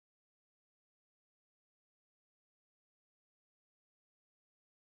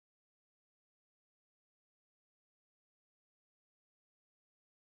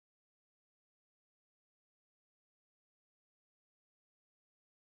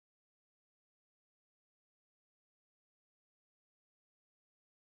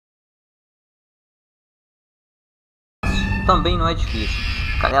também não é difícil.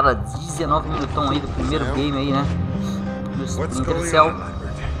 Galera, 19 minutão aí do primeiro game aí, né? Do Splinter.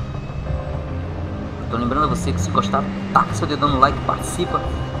 Tô lembrando a você que se gostar, taca seu dedão no like, participa,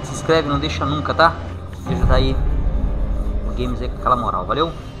 se inscreve, não deixa nunca, tá? Seja daí o Games aí com aquela moral,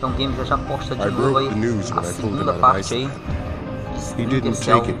 valeu? Então o Games já posta de novo aí a segunda parte aí de Splinter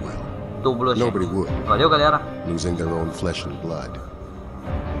dublagem. Valeu, galera. Losing their own flesh and blood,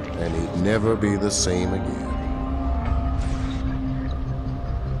 and he'd never be the same again.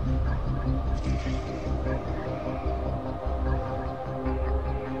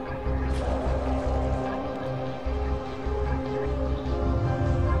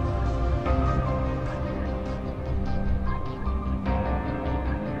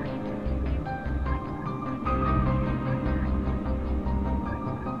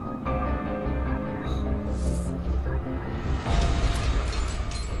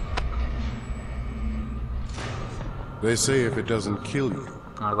 They say if it doesn't kill you,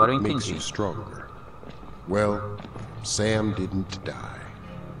 Agora eu it makes entendi. you stronger. Well, Sam didn't die.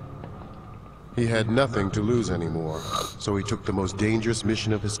 He had nothing to lose anymore, so he took the most dangerous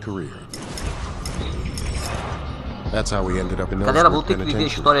mission of his career. That's how he ended up in Galera, vou Ellsworth ter que viver a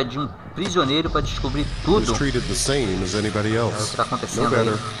Penitentiary. história de um prisioneiro para descobrir He tudo was treated the same as anybody o else. que tá No acontecendo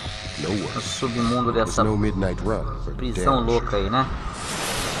better, aí no no worse. submundo There's dessa no midnight run for prisão damn louca sure. aí, né?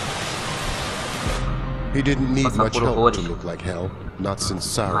 He didn't need Passar much por help horrores. to look like hell, not since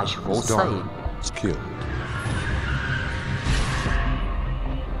Sarah, Mas vou his daughter, sair. was killed.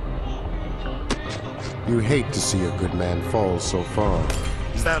 You hate to see a good man fall so far.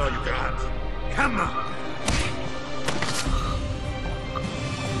 Is that all you got? Come on!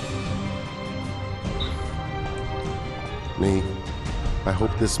 Me, I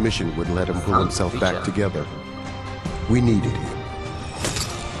hope this mission would let him pull himself back Feature. together. We needed him.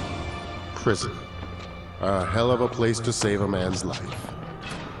 Prison. A hell of a place to save a man's life.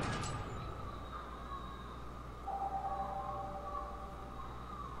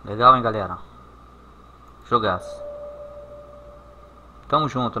 Legal, hein, galera? Jogaço. Tamo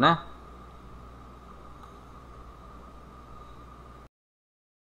junto, né?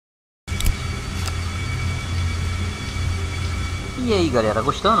 E aí, galera,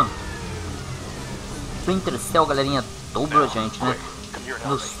 gostando? Splinter, galerinha, dobrou a gente, né?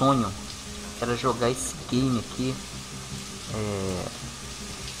 Meu sonho era jogar esse game aqui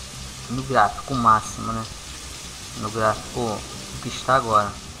no gráfico máximo, né? No gráfico que está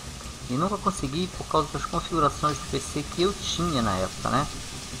agora. E nunca consegui por causa das configurações do PC que eu tinha na época, né?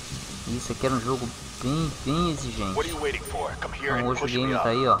 E isso aqui era um jogo bem exigente. Então hoje o game tá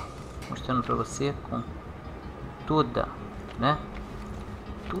aí, ó, mostrando pra você com toda, né?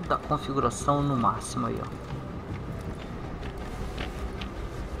 Toda a configuração no máximo aí, ó.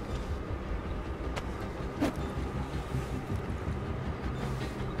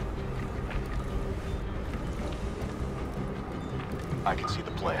 I can see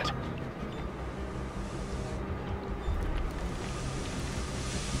the plant.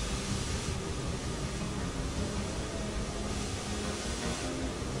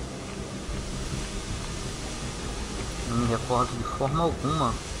 Não me recordo de forma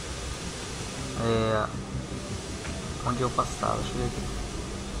alguma onde eu passava. Deixa eu ver aqui.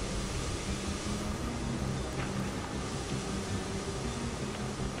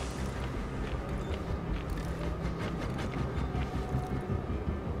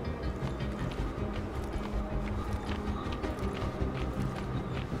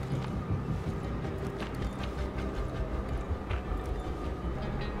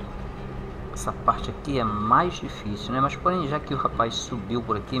 Essa parte aqui é mais difícil, né? Mas porém, já que o rapaz subiu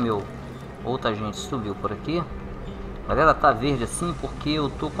por aqui, outra gente subiu por aqui. Galera, tá verde assim porque eu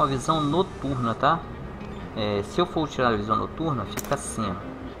tô com a visão noturna, tá? Se eu for tirar a visão noturna, fica assim, ó.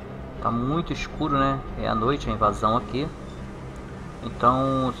 Tá muito escuro, né? É a noite, a invasão aqui.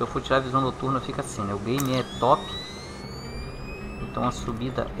 Então, se eu for tirar a visão noturna, fica assim, né? O game é top. Então a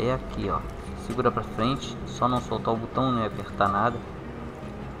subida é aqui, ó. Segura pra frente, só não soltar o botão, não apertar nada.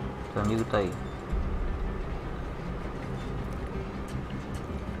 Seu amigo tá aí.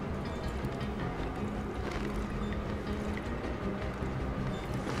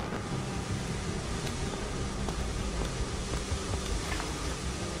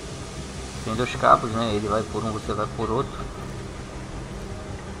 Tem dois cabos, né? Ele vai por um, você vai por outro.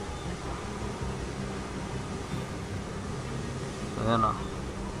 Tá vendo? Ó?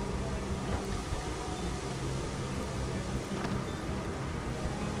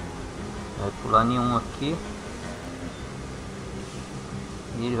 Vai pular nenhum aqui.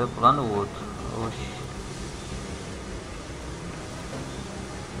 E ele vai pular no outro. Oxi.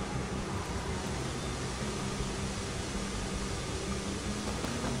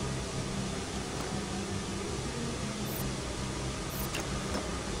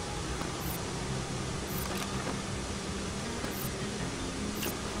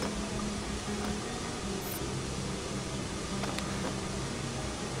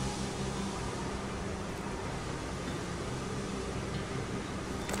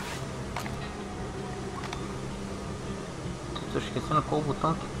 Tô esquecendo qual o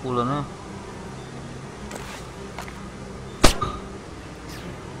botão que pula, né?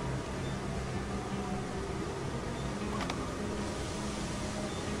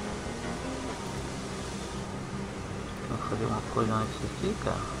 Vou fazer uma coisa antes aqui,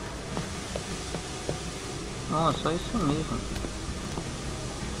 cara. Não, é só isso mesmo.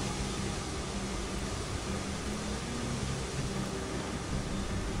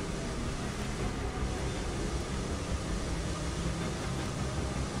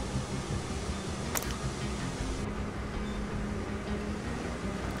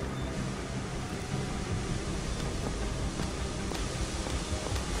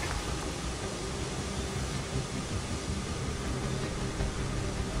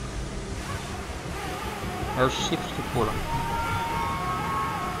 É os chips que pulam.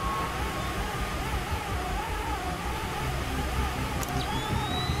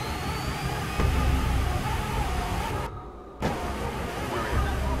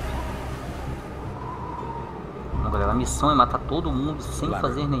 Bom, galera, a missão é matar todo mundo sem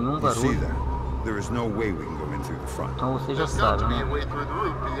fazer nenhum barulho. Então você já sabe, né? Vai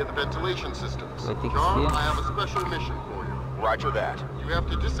ter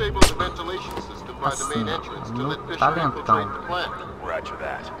que ser assim, no talentão.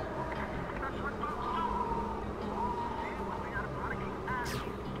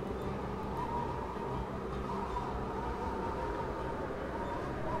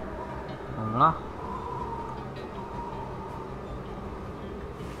 Vamos lá.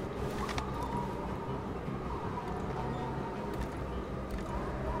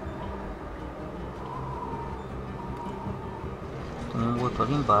 Tem um outro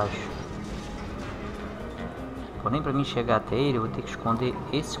ali embaixo. Porém, para mim chegar até ele, eu vou ter que esconder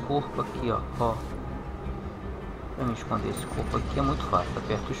esse corpo aqui, ó. Para mim esconder esse corpo aqui é muito fácil.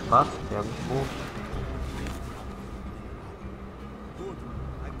 Aperta o espaço, pega o corpo.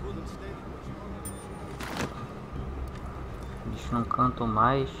 Deixa num canto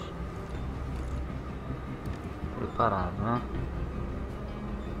mais preparado, né?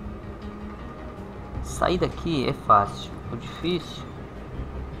 Sair daqui é fácil. O difícil,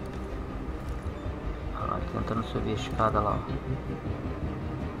 tentando subir a escada lá, ó.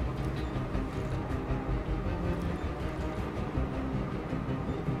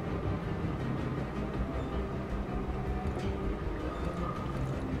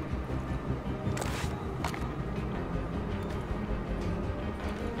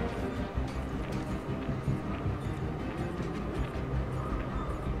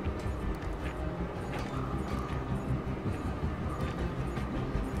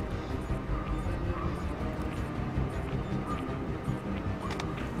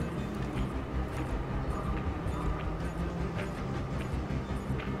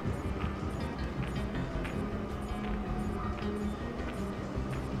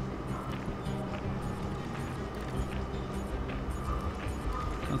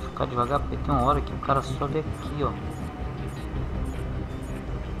 Tem que ficar devagar porque tem uma hora que o cara sobe aqui, ó.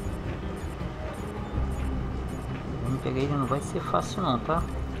 Vamos pegar ele, não vai ser fácil não, tá?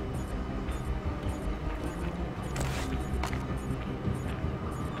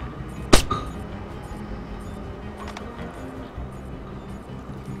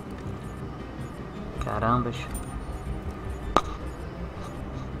 Carambas.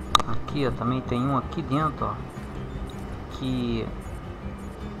 Aqui, ó, também tem um aqui dentro, ó. Que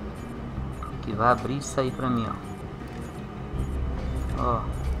vai abrir e sair pra mim, ó. Ó.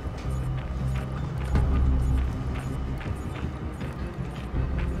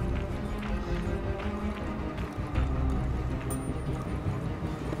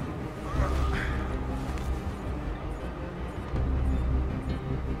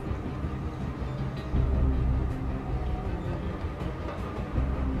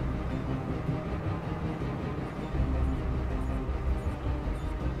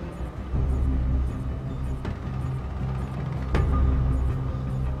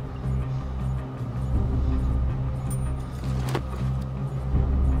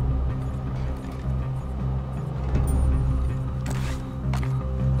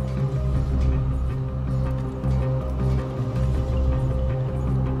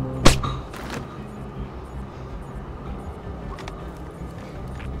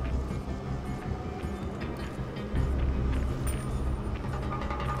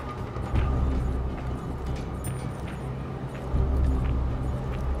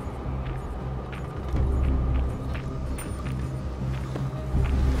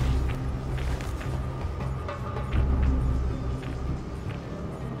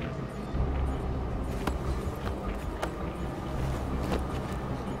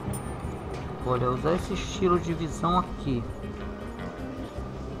 Olha, usar esse estilo de visão aqui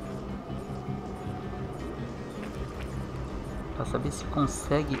Para saber se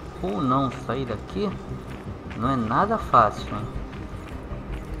consegue ou não sair daqui, não é nada fácil, hein?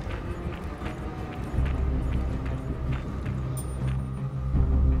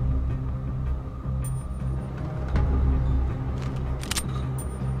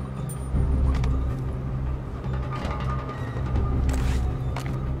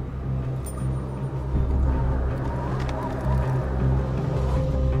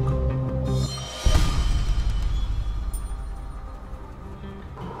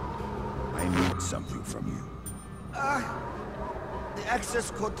 Something from you. The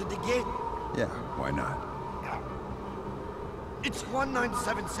access code to the gate. Yeah, why not? It's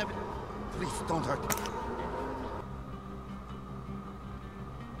 1977. Please don't hurt me.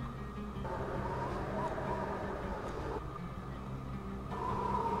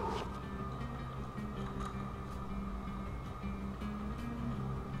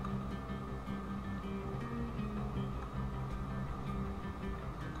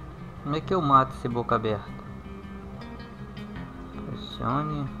 Como é que eu mato esse boca aberta?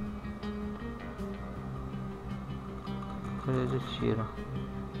 Pressione. Ele tira.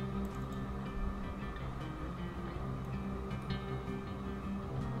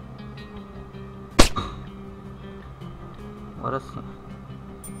 Agora sim.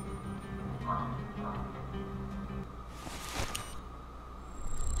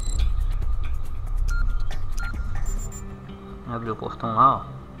 Abriu o portão lá,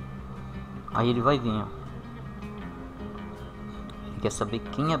 ó. Aí ele vai vir, ó. Ele quer saber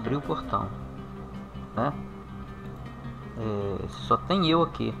quem abriu o portão, né? Só tem eu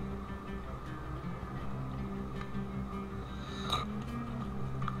aqui.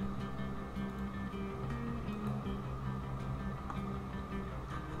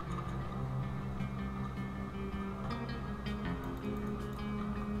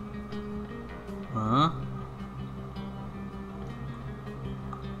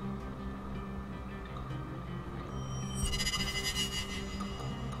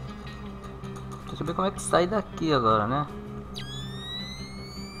 Deixa eu saber como é que sai daqui agora, né?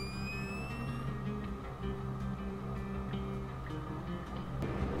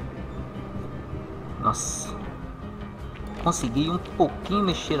 Nossa, consegui um pouquinho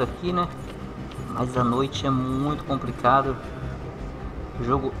mexer aqui, né? Mas a noite é muito complicado. O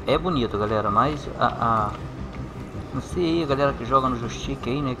jogo é bonito, galera, mas não sei aí a galera que joga no joystick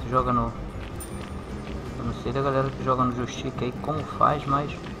aí, né? Que joga no... Eu não sei da galera que joga no joystick aí como faz,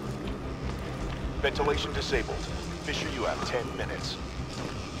 mas... Ventilation disabled. Fisher, you have 10 minutes.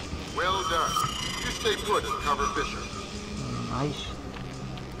 Well done. You stay put and cover Fisher. Mas...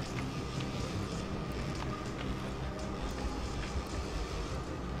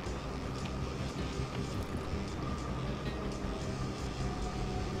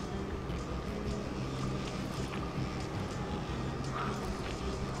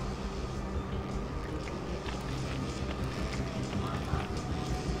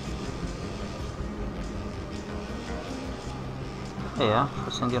 vou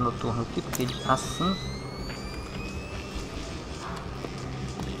acender noturno aqui, porque ele, assim...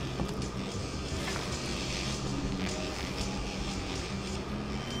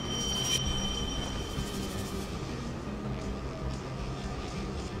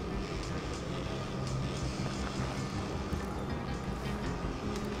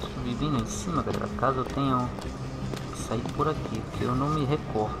 Subir bem lá em cima, galera, caso eu tenha que sair por aqui, porque eu não me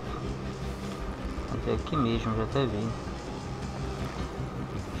recordo. Até aqui mesmo, já até vi.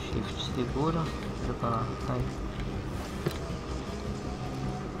 Shift segura, deixa pra lá, aí.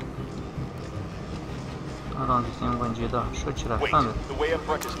 Olha onde tem um bandido, ó. Deixa eu tirar a câmera. The way up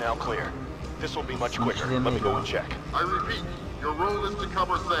front is now clear. This will be much quicker. Let me go and check. I repeat, your role is to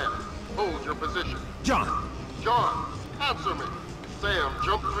cover Sam. Hold your position. John! John, answer me. Sam,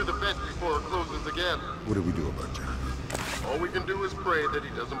 jump through the vent before it closes again. What do we do about John? All we can do is pray that he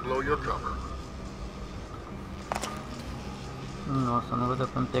doesn't blow your cover. Nossa, não vai dar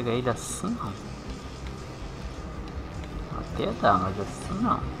pra me pegar ele assim, não. Até dá, mas assim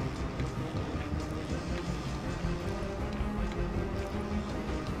não.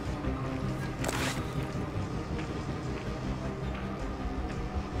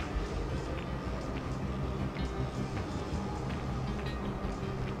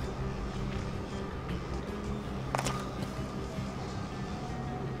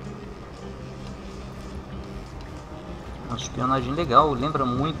 Uma espionagem legal, lembra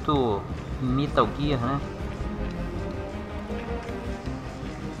muito Metal Gear, né?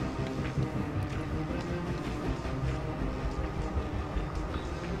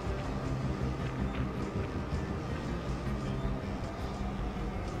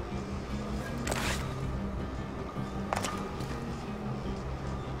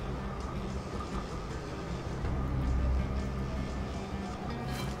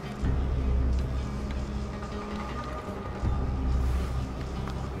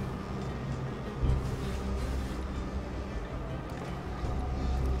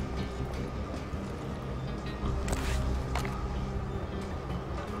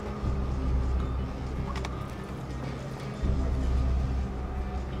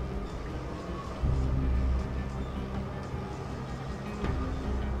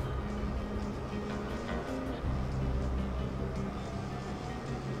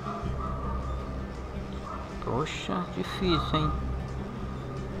 Poxa, difícil, hein?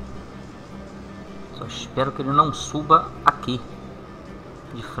 Só espero que ele não suba aqui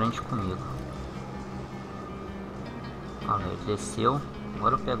de frente comigo. Olha, ele desceu.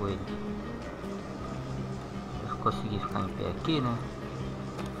 Agora eu pego ele. Eu consegui ficar em pé aqui, né?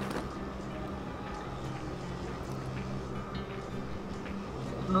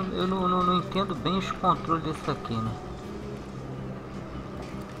 Eu não entendo bem os controles desse aqui, né?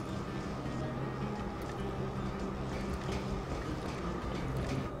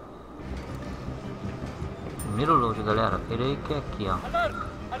 Primeiro load, galera. Peraí que é aqui, ó.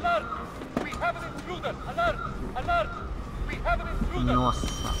 Nossa,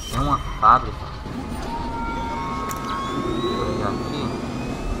 é uma fábrica. Vou pegar aqui.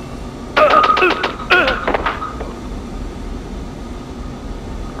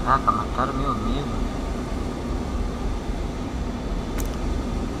 Caraca, mataram meu amigo.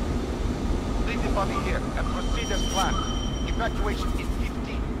 Leave the body here and proceed as planned. Evacuation in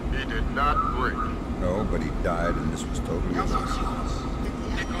 15. He did not break. No, but he died and this was totally irrelevant.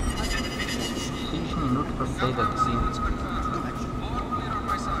 6 minutos pra sair daqui.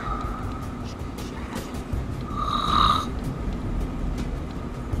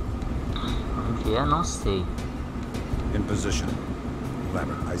 Onde é? Não sei. In position.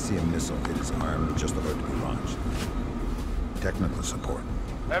 Lambert, I see a missile hit his arm and just about to be launched. Technical support.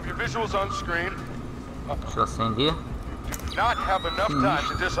 Have your visuals on screen. Deixa eu acender. Do not have enough time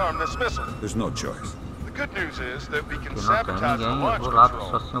to disarm this missile. There's no choice. The good news is that we can Não tem sabotage the ninguém. Eu launch vou lá, control.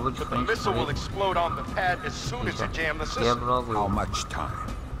 só assim eu vou de But the frente missile com will ele. explode on the pad as soon as you jam the system. Quebro logo How ele. much time?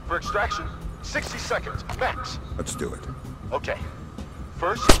 For extraction, 60 seconds, max. Let's do it. Okay.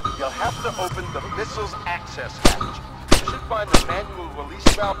 First, you'll have to open the missile's access hatch. You should find the manual release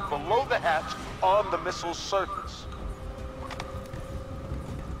valve below the hatch on the missile's surface.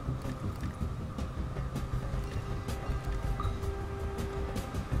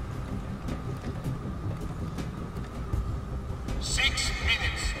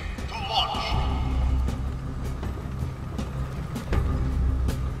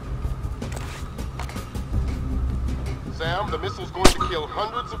 Sam, the missile's going to kill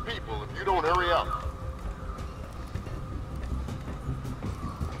hundreds of people if you don't hurry up.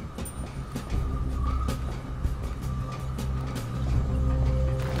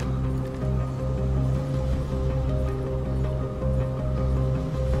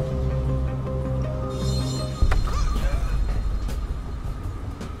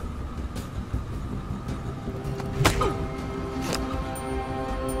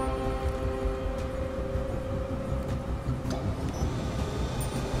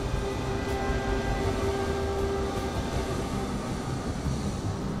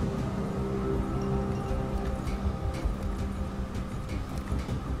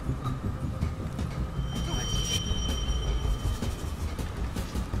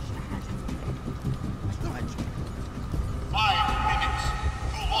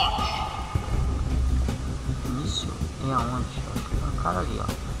 E aonde? Acho que tem um cara ali, ó.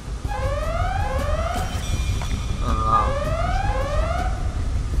 É lá, ó.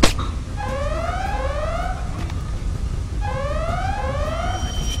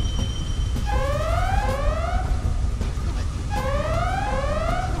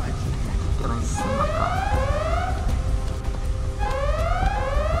 Tem lá em cima, cara.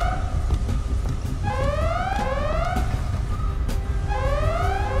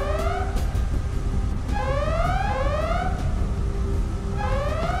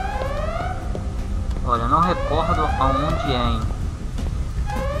 Olha, não recordo aonde é, hein?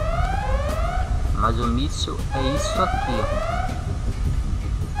 Mas o míssil é isso aqui, ó.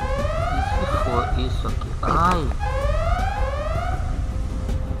 E se for isso aqui? Ai!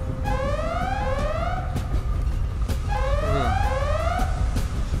 Deixa eu ver.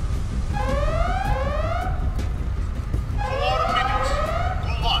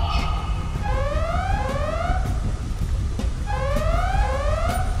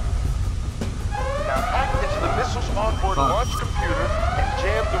 Onboard launch computer and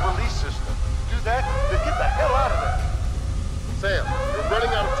jam the release system. Do that, then get the hell out of there. Sam, you're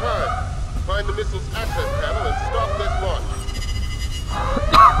running out of time. Find the missile's access panel and stop this launch.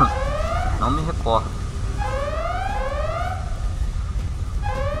 Não me recordo.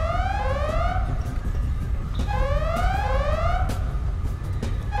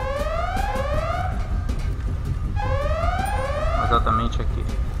 Exatamente aqui.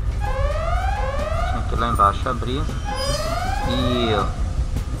 Tinha que ir lá embaixo abrir e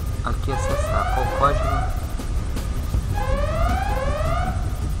aqui acessar. Qual o código?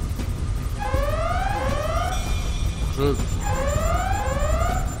 Jesus.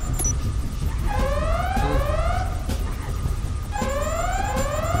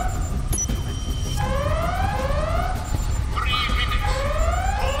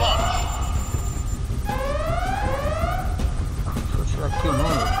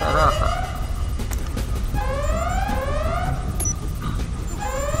 caraca.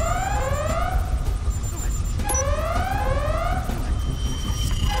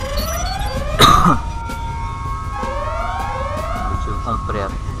 Objetivo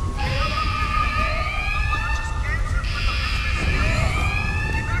completo.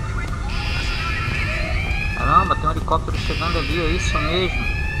 Caramba, tem um helicóptero chegando ali, é isso mesmo.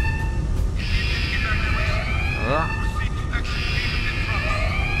 É.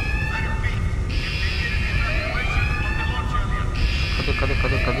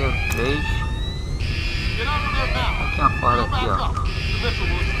 Cadê o 3? Aqui uma corda aqui, ó.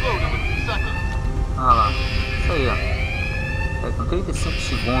 Olha lá. Isso aí, ó. É com 35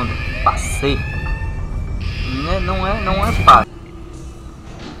 segundos. Passei. Não é fácil.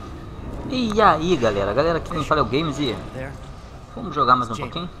 E aí, galera aqui no Falei Games e vamos jogar mais um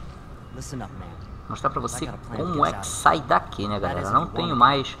pouquinho? Mostrar pra você como é que sai daqui, né, galera? Não tenho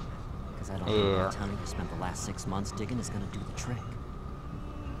mais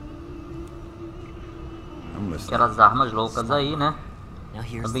aquelas armas loucas aí, né?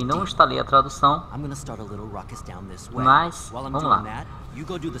 Também não instalei a tradução, mas vamos lá.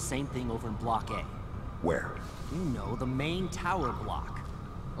 Where? You know, the main tower block.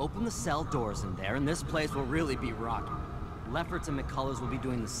 Open the cell doors in there, and this place will really be rocking. Lefferts and McCullers will be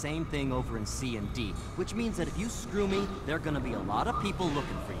doing the same thing over in C and D, which means that if you screw me, there are gonna be a lot of people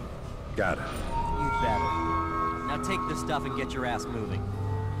looking for you. Got it. You better. Now take this stuff and get your ass moving.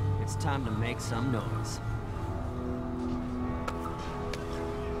 It's time to make some noise.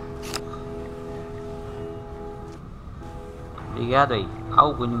 Obrigado aí.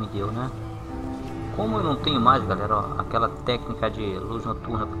 Algo ele me deu, né? Como eu não tenho mais, galera, ó, aquela técnica de luz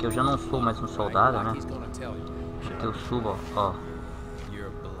noturna, porque eu já não sou mais um soldado, né? Aqui eu subo, ó.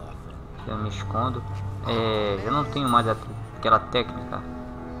 Eu me escondo. Eu não tenho mais aquela técnica.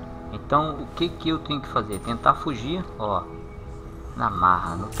 Então, o que eu tenho que fazer? Tentar fugir, ó. Na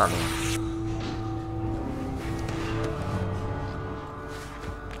marra, no talento.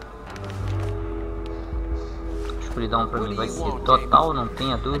 A escuridão pra mim vai ser total, não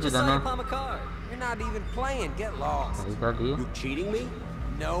tenha dúvida, né? Sai dali. You cheating me?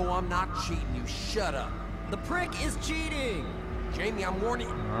 No, I'm not cheating you. Shut up. The prick is cheating. Jamie, I'm warning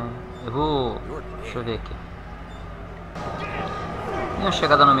you. Eu vou... Deixa eu ver aqui. Dei uma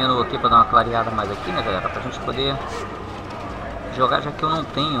chegada no menu aqui pra dar uma clareada mais aqui, né, galera? Pra gente poder jogar, já que eu não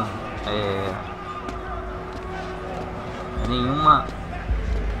tenho nenhuma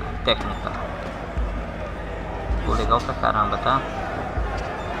técnica. Ficou legal pra caramba, tá?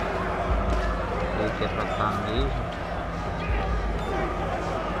 Que é pra cá mesmo.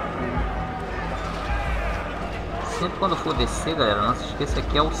 Sempre quando for descer, galera, não se esqueça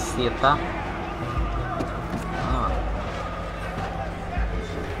que é o C, tá?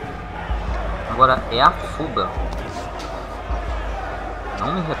 Agora é a fuga.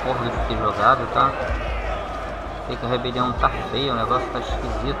 Não me recordo de ter jogado, tá? Sei que a rebelião tá feia, o negócio tá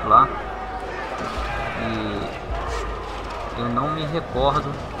esquisito lá. E eu não me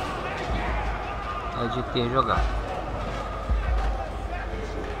recordo de ter jogado.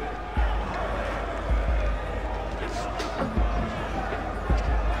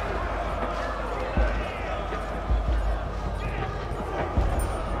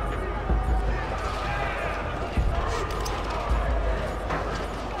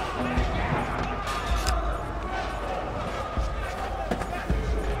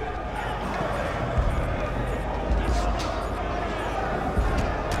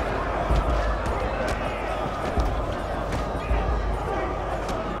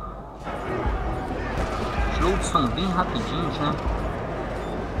 São bem rapidinhos, né?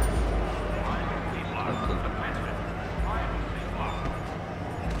 Okay.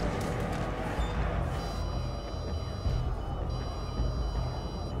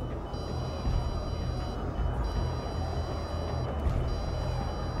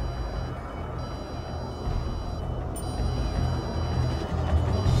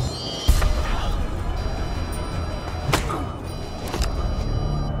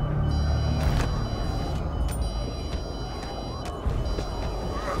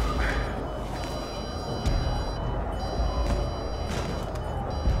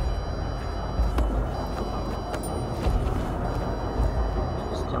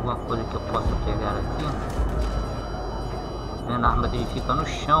 Alguma coisa que eu possa pegar aqui. A arma dele fica no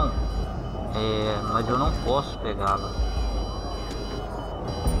chão, mas eu não posso pegá-la.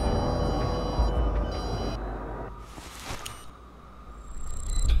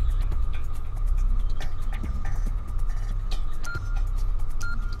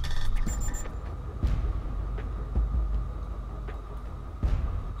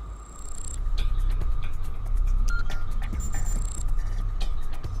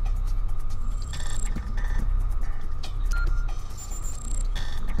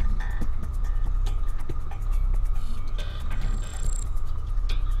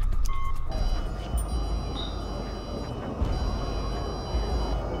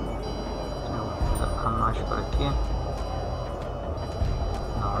 mais por aqui?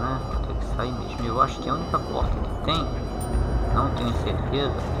 Não, né? Vou ter que sair mesmo. Eu acho que a única porta que tem, não tenho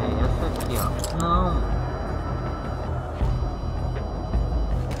certeza, é essa aqui, ó. Não!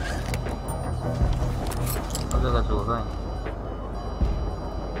 O jogador, vai.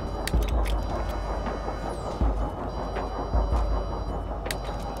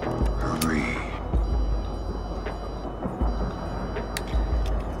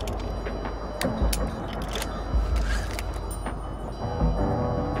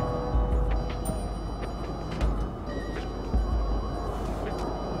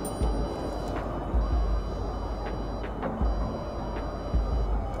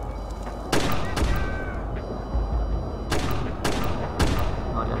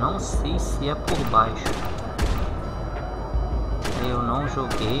 Não sei se é por baixo. Eu não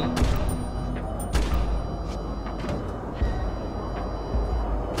joguei.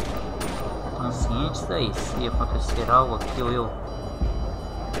 Então, cientes daí, se acontecer algo aqui ou eu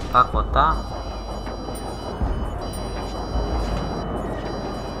pacotar,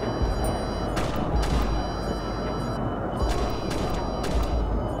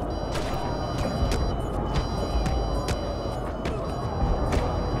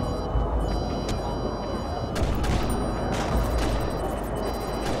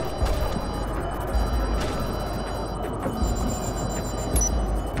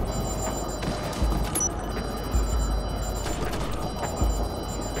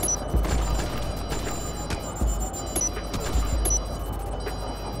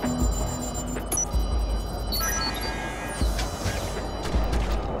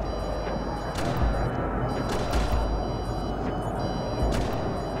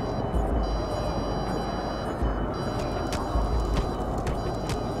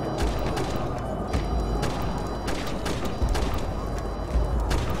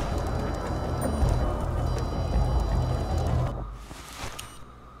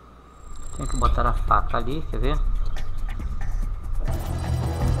 tem que botar a faca ali, quer ver?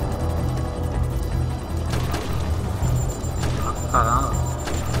 Ah, caramba!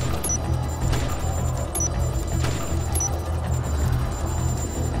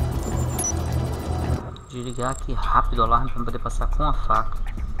 Desligar aqui rápido o alarme para poder passar com a faca.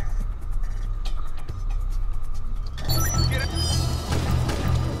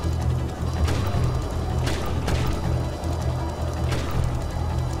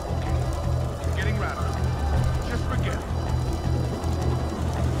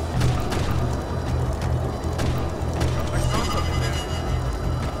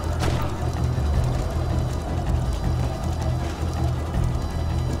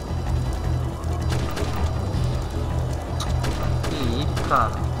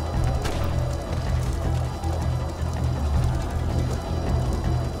 Cara,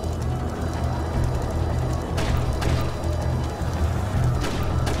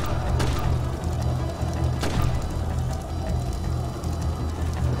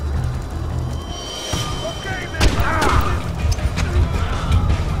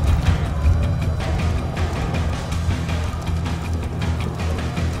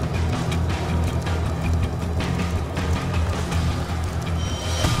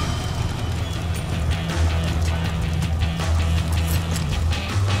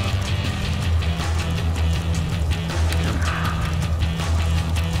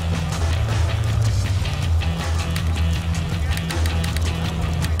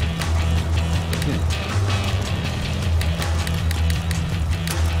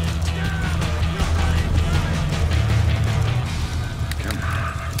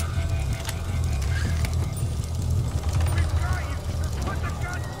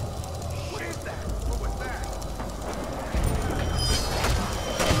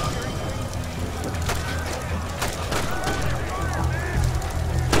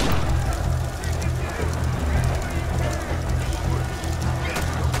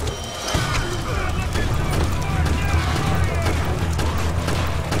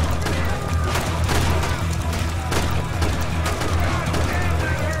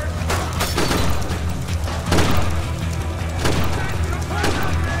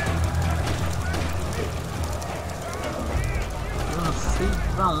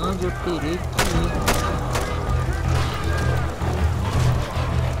 pra onde eu terei que ir?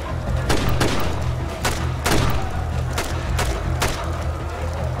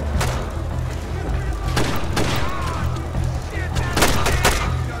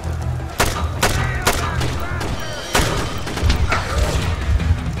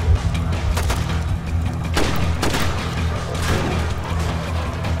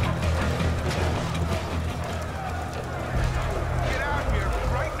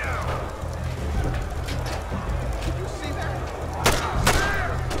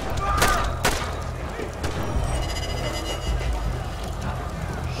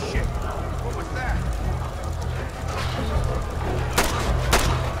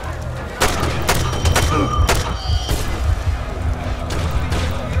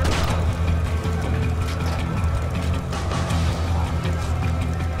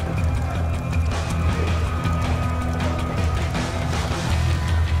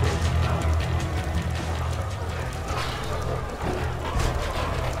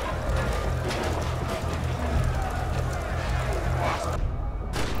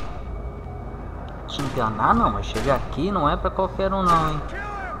 te enganar não, mas chegar aqui não é pra qualquer um não, hein?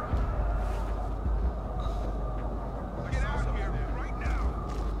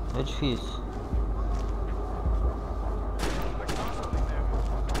 É difícil.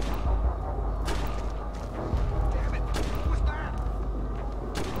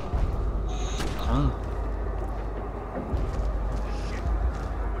 Estranho.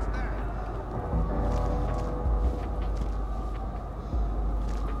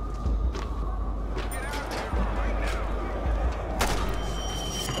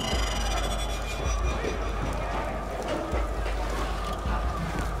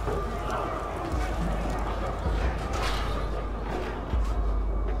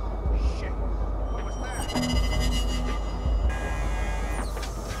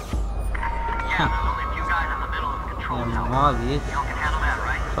 É mole.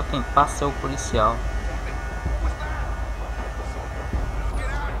 Só quem passa é o policial.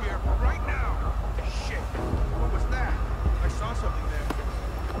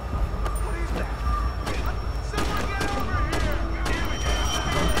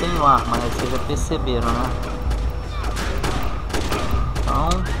 Não tenho arma, né? Vocês já perceberam, né? Então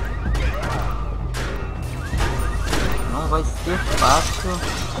não vai ser fácil.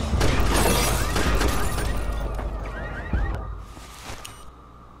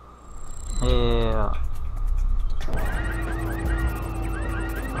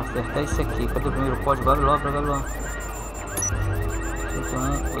 Acertar esse aqui. Cadê o primeiro código? Vai lá, vai lá.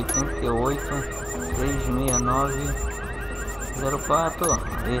 81, 88, 369, 04.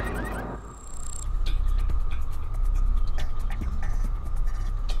 E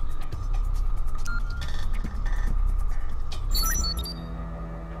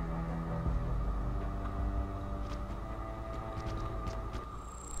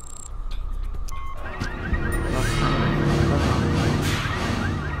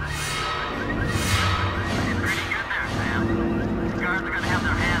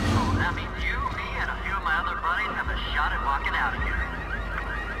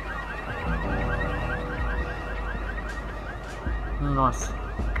nossa.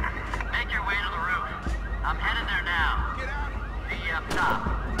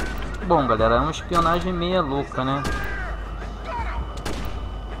 Bom, galera, é uma espionagem meia louca, né?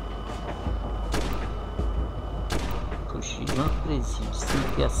 Fugir de um presídio sem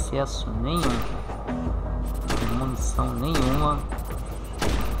ter acesso nenhum, sem munição nenhuma.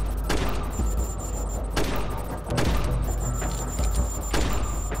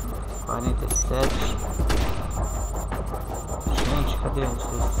 Gente, cadê?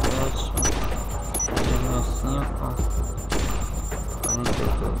 17, 65,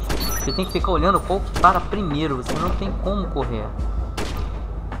 42. Você tem que ficar olhando qual que para primeiro, você não tem como correr.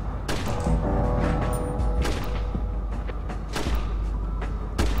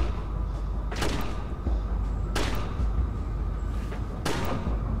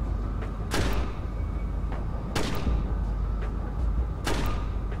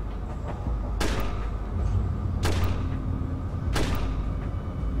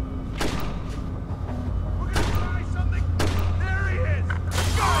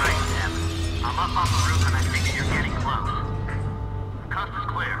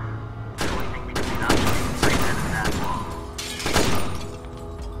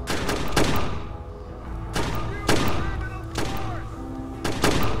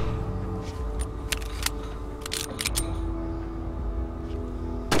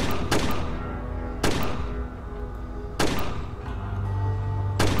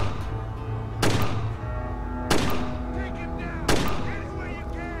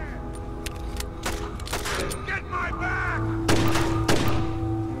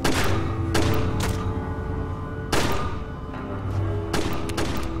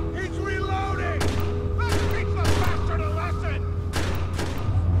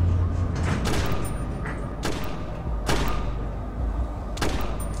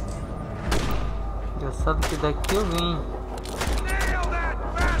 Sabe que daqui eu vim.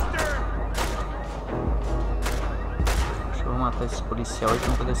 Deixa eu matar esse policial aí pra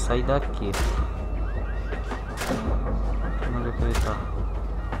não poder sair daqui. Onde é que ele tá?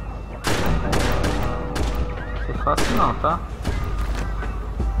 Não é fácil não, tá?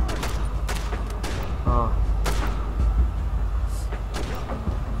 Ó.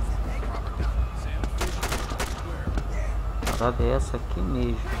 A parada é essa aqui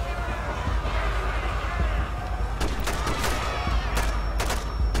mesmo.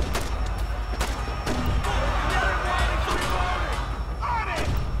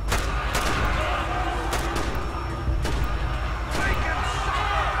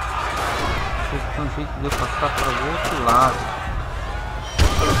 Tem um jeito de eu passar para o outro lado.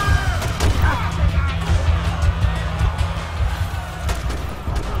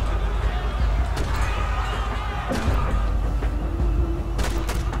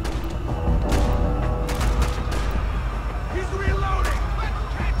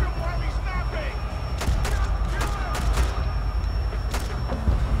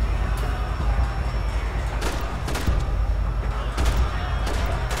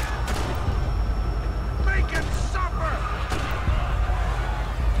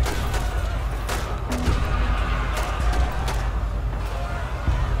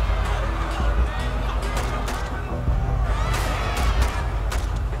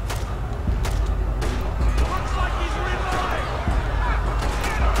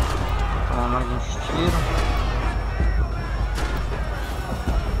 tiro.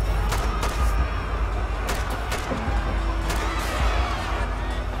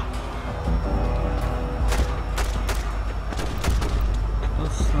 Em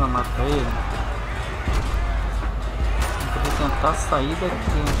cima mata ele. Eu vou tentar sair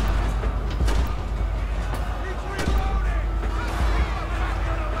daqui.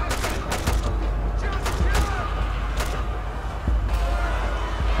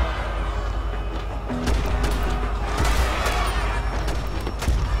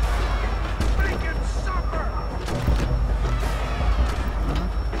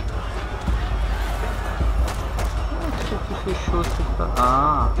 Fechou esse cara.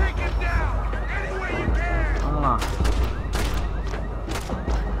 Ah, vamos lá.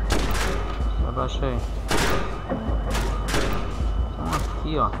 Abaixa aí. Então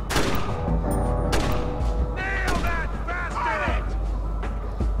aqui, ó.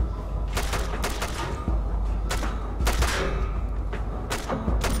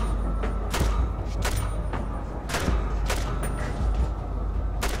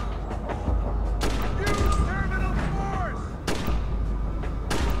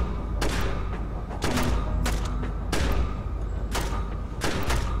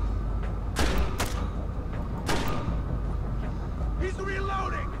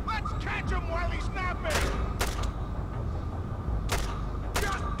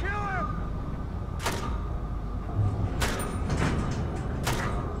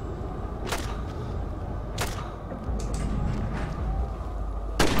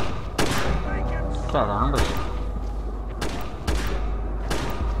 Caramba.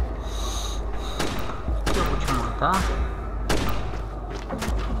 Aqui eu vou te montar.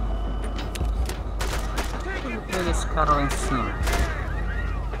 Pega esse cara lá em cima.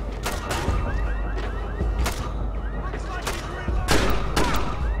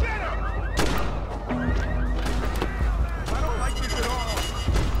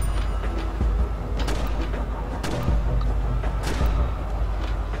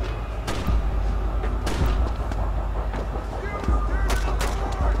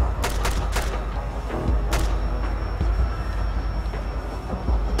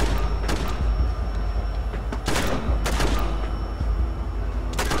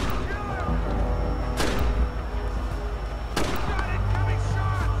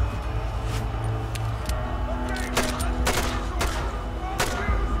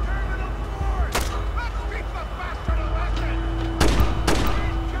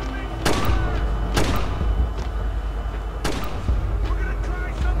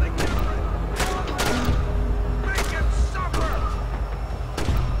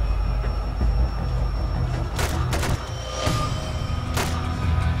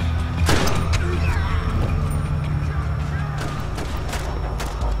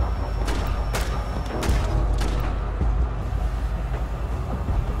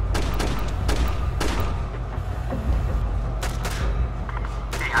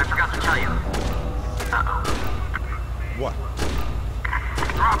 What?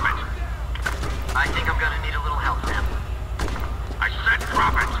 Drop it! I think I'm gonna need a little help, Sam. I said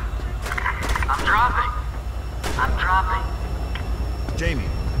drop it! I'm dropping! I'm dropping! Jamie!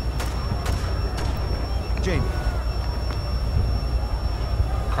 Jamie!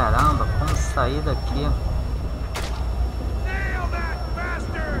 Caramba, como sair daqui? Nail that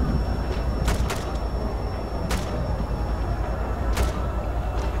bastard!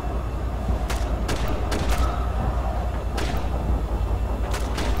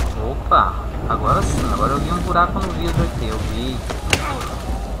 Opa, agora sim, agora eu vi um buraco no vidro aqui, eu vi.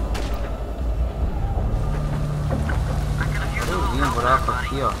 Eu vi um buraco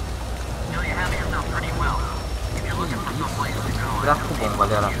aqui, ó. Gráfico bom,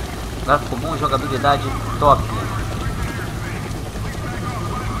 galera. Gráfico bom, jogabilidade top.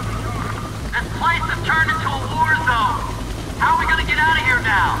 This place has turned into a war zone! How are we gonna get out of here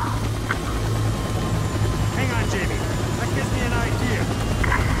now? Hang on, Jamie. That gives me an idea.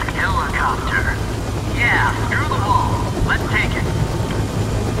 Helicopter. Yeah, screw the wall. Let's take it.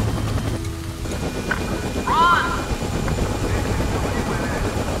 Run!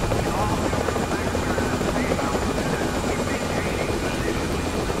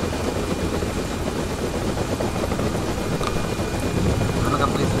 A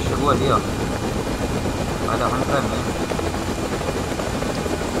polícia chegou ali, ó. Vai dar ruim pra mim.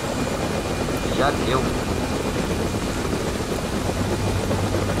 Já deu.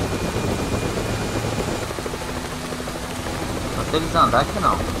 Só se eles andarem aqui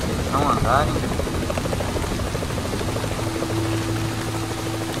não. Se eles não andarem.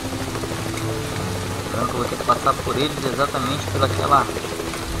 Lembrando que eu vou ter que passar por eles exatamente pelaquela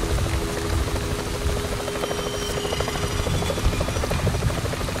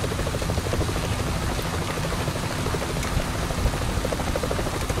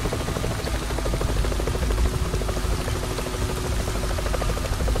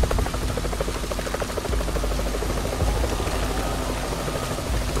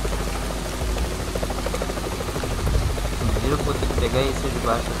pegar esse de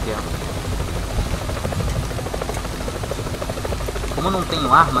baixo aqui, ó. Como eu não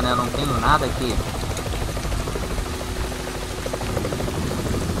tenho arma, né? Eu não tenho nada aqui.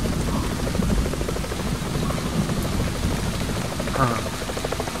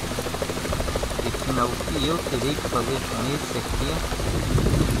 Defina o que eu terei que fazer com esse aqui.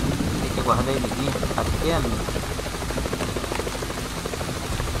 Tem que guardar ele vir até a mim.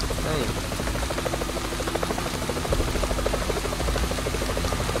 Aí.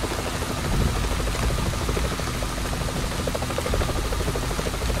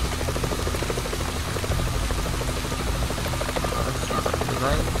 Agora sim, você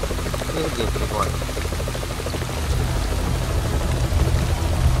vai perder agora.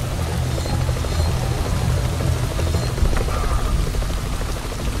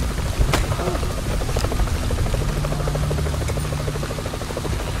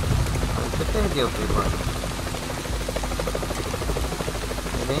 Perdeu, Playboy.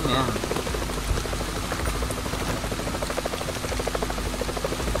 É bem mesmo.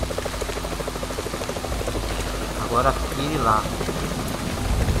 Agora aquele lá.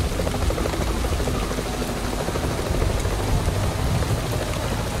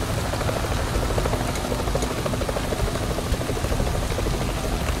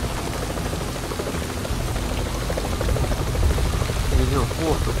 O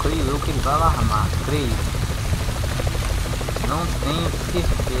porto, creio eu que ele vai alarmar, creio. Não tenho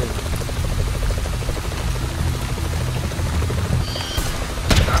certeza.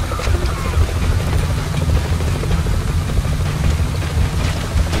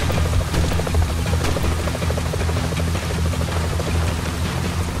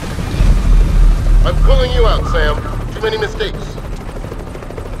 I'm pulling you out, Sam. Too many mistakes.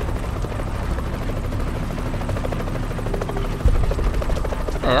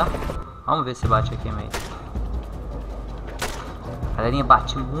 Vamos ver se bate aqui mesmo. A galerinha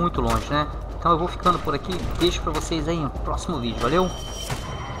bate muito longe, né? Então eu vou ficando por aqui. Deixo pra vocês aí no próximo vídeo. Valeu?